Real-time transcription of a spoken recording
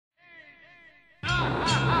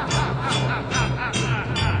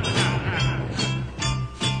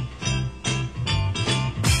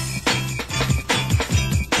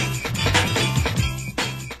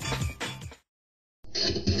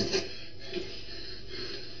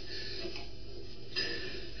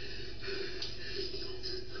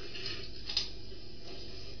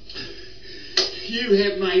You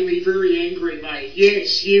have made me very angry, mate.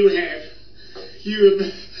 Yes, you have. You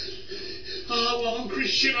have... Oh, well, I'm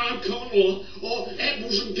Christian O'Connell, or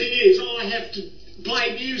apples and pears. I have to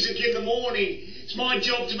play music in the morning. It's my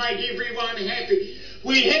job to make everyone happy.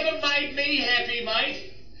 We haven't made me happy,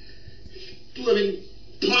 mate. Living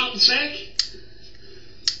plum sack.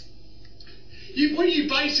 What you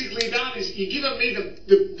basically done is you've given me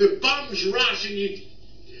the bum's rush, and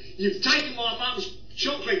you've taken my mum's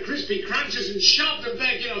chocolate crispy crunches and shoved them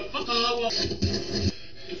back in a... Oh, well...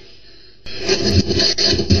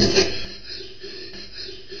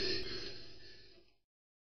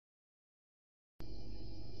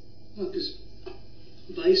 No, because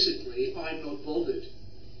basically I'm not bothered.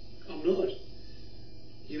 I'm not.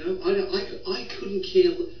 You know, I couldn't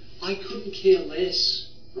care less,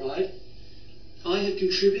 right? I have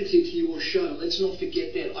contributed to your show. Let's not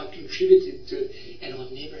forget that. I've contributed to it, and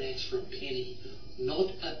I've never asked for a penny.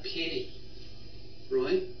 Not a penny.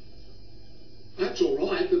 Right? That's all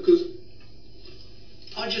right, because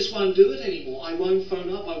I just won't do it anymore. I won't phone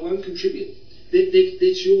up. I won't contribute.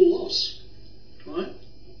 That's your loss. Right?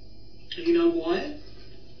 And you know why?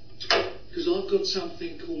 Because I've got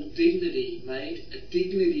something called dignity, mate. A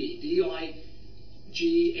dignity. D-I-G-N-I-T-Y.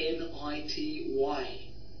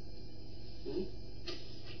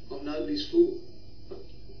 I'm nobody's fool.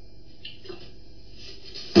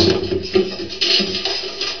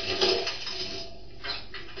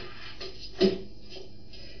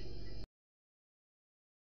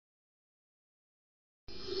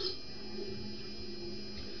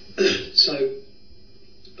 So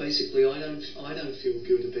basically, I don't feel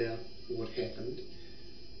good about what happened.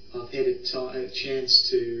 I've had a chance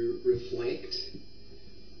to reflect,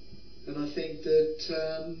 and I think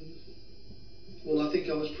that I think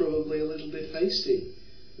I was probably a little bit hasty.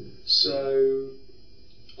 So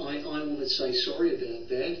I want to say sorry about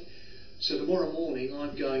that. So tomorrow morning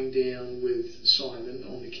I'm going down with Simon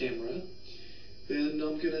on the camera, and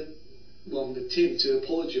I'm going to attempt to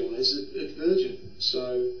apologise at Virgin.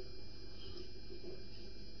 So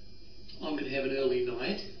I'm going to have an early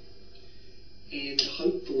night, and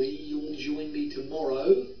hopefully you'll join me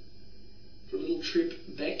tomorrow for a little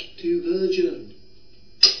trip back to Virgin.